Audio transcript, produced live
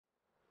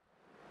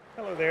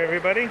Hello there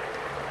everybody,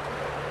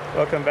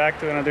 welcome back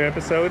to another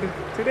episode.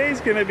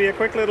 Today's going to be a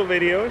quick little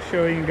video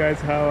showing you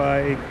guys how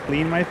I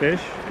clean my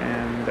fish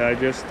and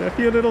just a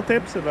few little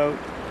tips about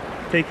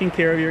taking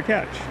care of your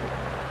catch.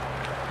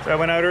 So I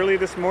went out early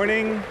this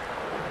morning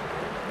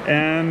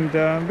and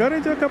got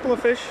into a couple of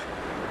fish.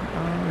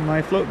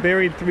 My float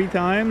buried 3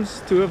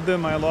 times. 2 of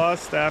them I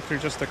lost after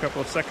just a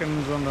couple of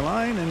seconds on the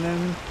line, and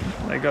then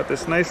I got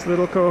this nice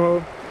little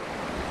coho.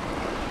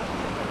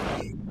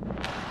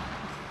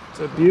 It's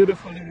a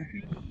beautiful little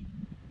fish.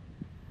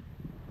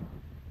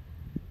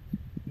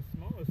 The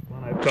smallest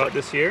one I've caught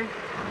this year.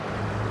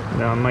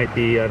 Now it might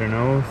be, I don't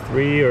know,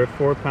 3 or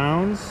 4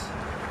 pounds,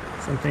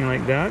 something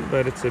like that,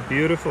 but it's a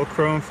beautiful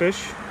chrome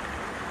fish.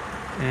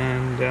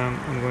 And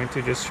I'm going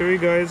to just show you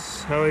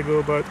guys how I go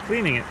about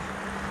cleaning it.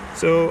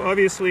 So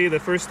obviously the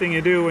first thing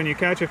you do when you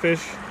catch a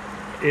fish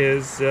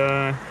is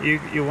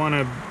you want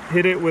to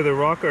hit it with a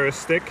rock or a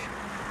stick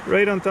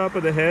right on top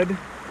of the head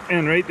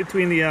and right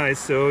between the eyes.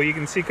 So you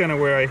can see kind of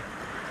where I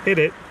hit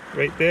it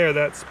right there,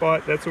 that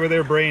spot, that's where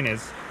their brain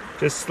is,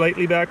 just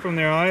slightly back from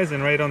their eyes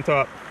and right on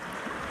top.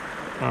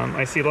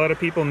 I see a lot of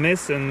people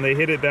miss and they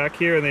hit it back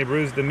here and they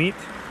bruise the meat,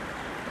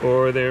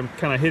 or they're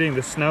kind of hitting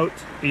the snout.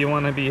 You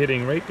want to be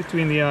hitting right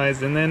between the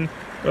eyes, and then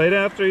right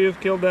after you've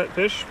killed that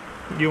fish,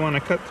 you want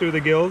to cut through the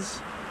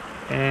gills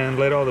and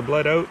let all the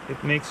blood out.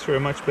 It makes for a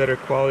much better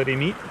quality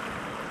meat.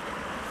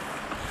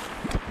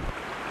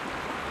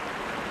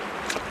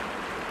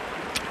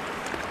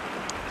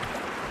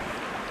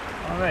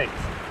 Alright,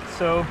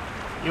 so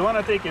you want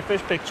to take your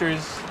fish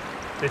pictures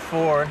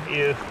before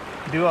you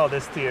do all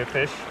this to your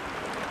fish.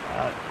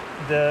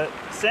 The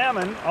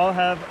salmon all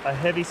have a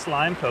heavy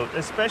slime coat,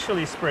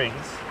 especially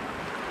springs.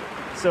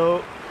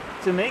 So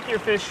to make your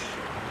fish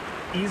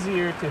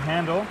easier to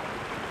handle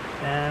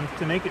and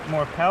to make it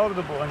more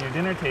palatable on your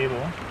dinner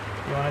table,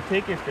 you want to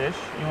take your fish,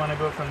 you want to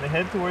go from the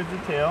head towards the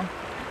tail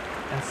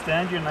and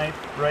stand your knife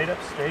right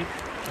up straight,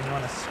 and you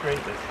want to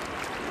scrape it.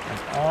 And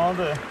all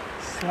the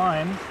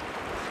slime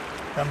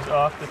comes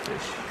off the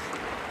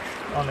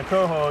fish. On the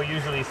coho,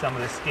 usually some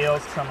of the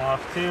scales come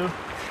off too.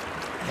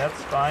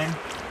 That's fine.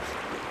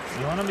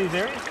 You want to be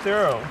very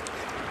thorough.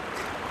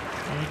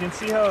 And you can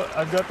see how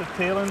I've got the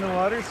tail in the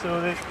water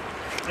so that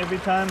every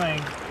time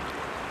I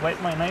wipe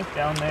my knife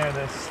down there,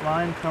 the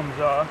slime comes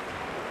off.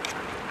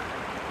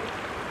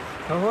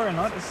 Coho are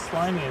not as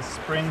slimy as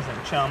springs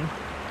and chum,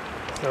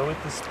 so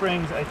with the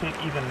springs I take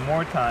even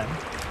more time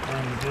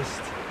and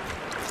just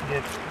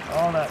get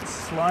all that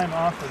slime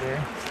off of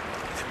there.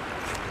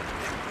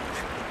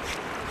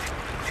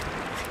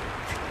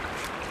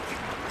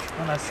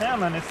 On a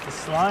salmon, it's the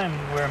slime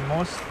where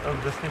most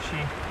of the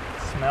fishy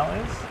smell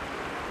is.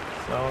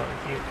 So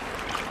if you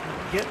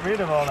get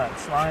rid of all that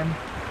slime,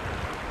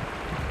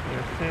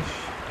 your fish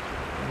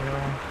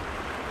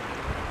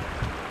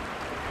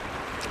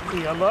will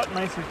be a lot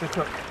nicer to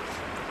cook.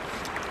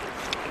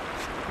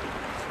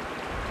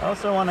 I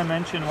also want to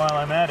mention while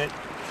I'm at it,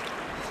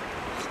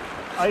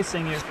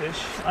 icing your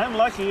fish. I'm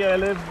lucky, I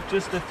live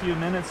just a few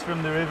minutes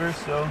from the river,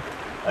 so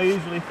I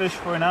usually fish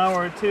for an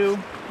hour or 2.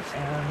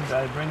 And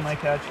I bring my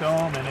catch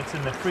home and it's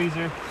in the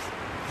freezer.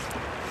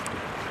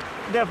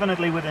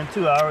 Definitely within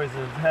 2 hours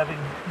of having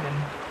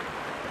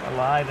been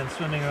alive and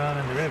swimming around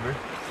in the river.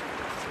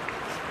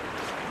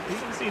 You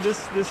can see this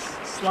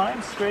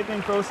slime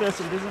scraping process,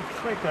 it isn't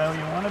quick.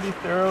 You want to be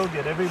thorough,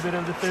 get every bit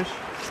of the fish.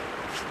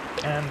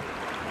 And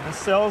the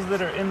cells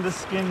that are in the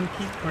skin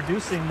keep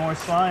producing more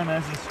slime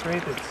as you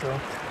scrape it. So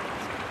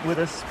with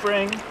a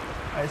spring,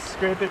 I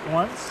scrape it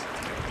once,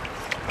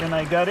 then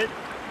I gut it,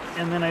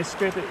 and then I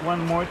scrape it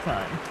one more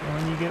time. And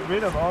when you get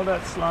rid of all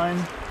that slime,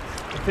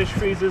 the fish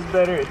freezes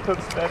better, it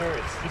cooks better,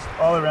 it's just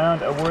all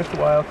around a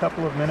worthwhile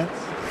couple of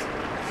minutes.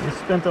 You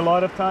spent a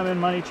lot of time and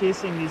money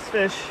chasing these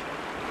fish.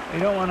 You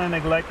don't want to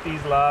neglect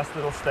these last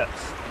little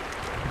steps.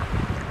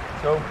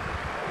 So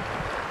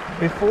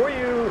before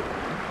you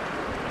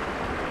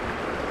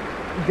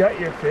gut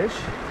your fish,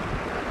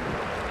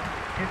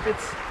 if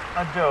it's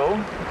a doe,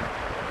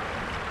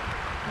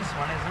 this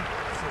one isn't,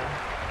 it's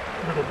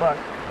a little buck,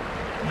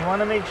 you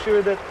want to make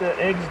sure that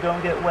the eggs don't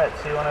get wet,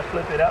 so you want to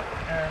flip it up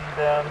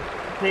and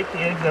take the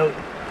eggs out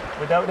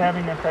without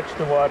having them touch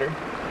the water.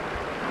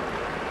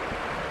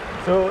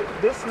 So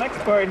this next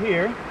part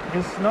here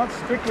is not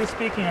strictly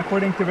speaking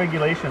according to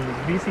regulations.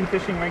 BC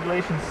fishing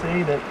regulations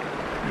say that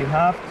you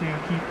have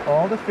to keep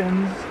all the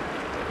fins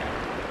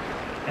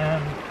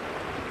and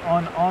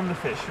on the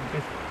fish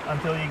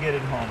until you get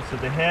it home. So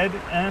the head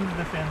and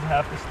the fins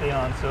have to stay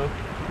on. So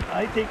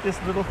I take this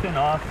little fin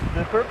off.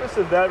 The purpose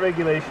of that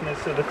regulation is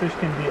so the fish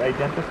can be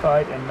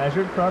identified and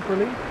measured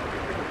properly.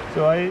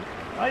 So I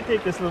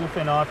take this little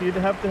fin off. You'd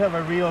have to have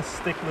a real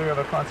stickler of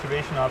a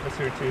conservation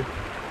officer to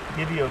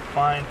give you a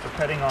fine for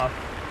cutting off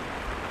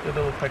the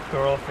little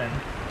pectoral fin.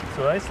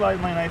 So I slide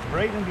my knife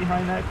right in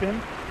behind that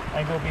fin.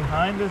 I go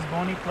behind this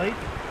bony plate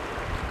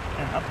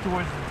and up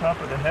towards the top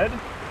of the head.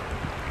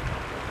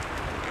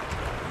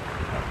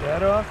 Cut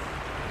that off.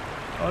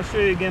 I'll show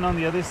you again on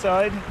the other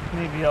side.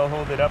 Maybe I'll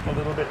hold it up a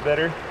little bit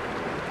better.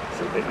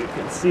 so that you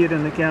can see it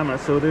in the camera.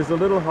 So there's a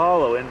little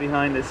hollow in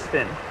behind this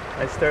fin.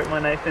 I start my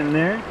knife in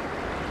there,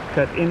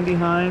 cut in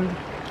behind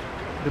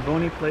the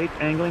bony plate,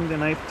 angling the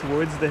knife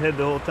towards the head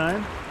the whole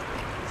time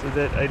so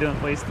that I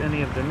don't waste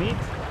any of the meat.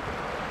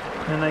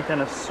 And I kind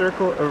of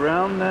circle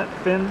around that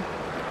fin.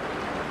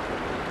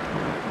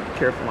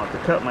 Careful not to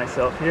cut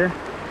myself here.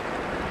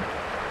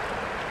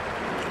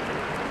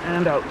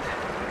 And out.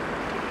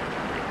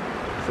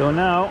 So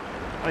now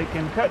I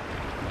can cut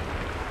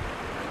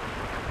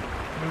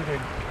through the,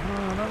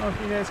 I don't know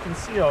if you guys can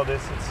see all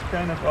this, it's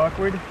kind of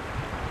awkward.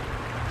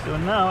 So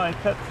now I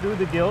cut through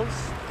the gills.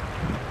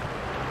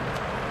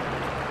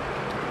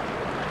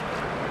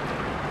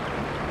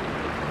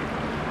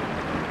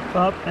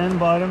 Top and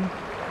bottom.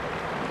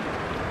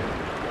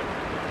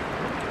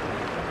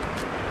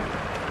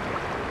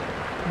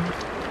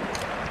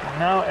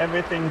 Now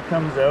everything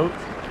comes out,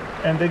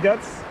 and the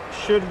guts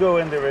should go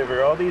in the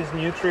river. All these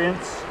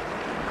nutrients,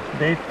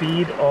 they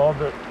feed all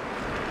the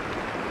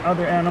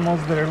other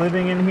animals that are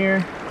living in here.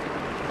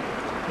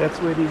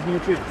 That's where these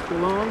nutrients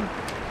belong.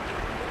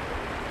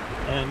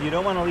 And you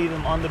don't want to leave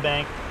them on the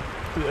bank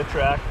to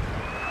attract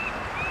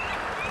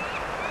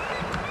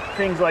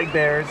things like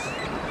bears.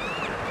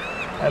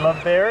 I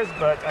love bears,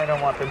 but I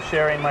don't want them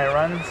sharing my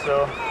run,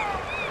 so...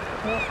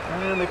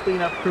 And the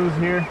cleanup crew's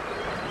here.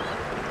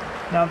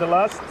 Now the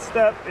last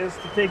step is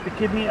to take the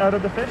kidney out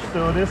of the fish.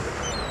 So this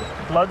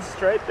blood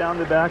stripe down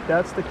the back,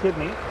 that's the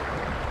kidney.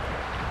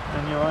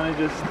 And you want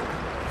to just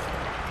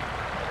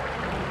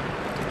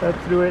cut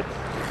through it,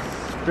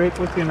 scrape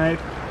with your knife,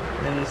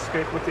 and then you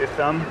scrape with your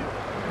thumb.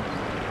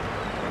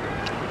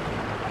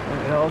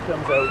 And it all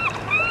comes out.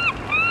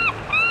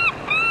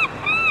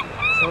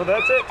 So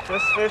that's it,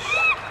 this fish.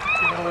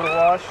 Give it a little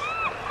wash.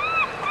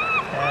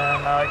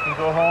 And now I can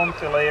go home,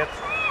 fillet it.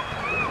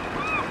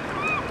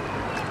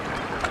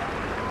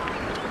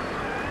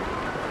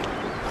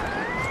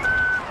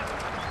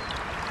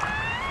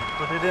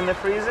 Put it in the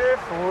freezer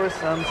for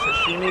some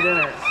sashimi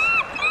dinners.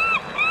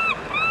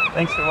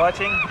 Thanks for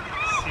watching.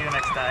 See you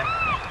next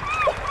time.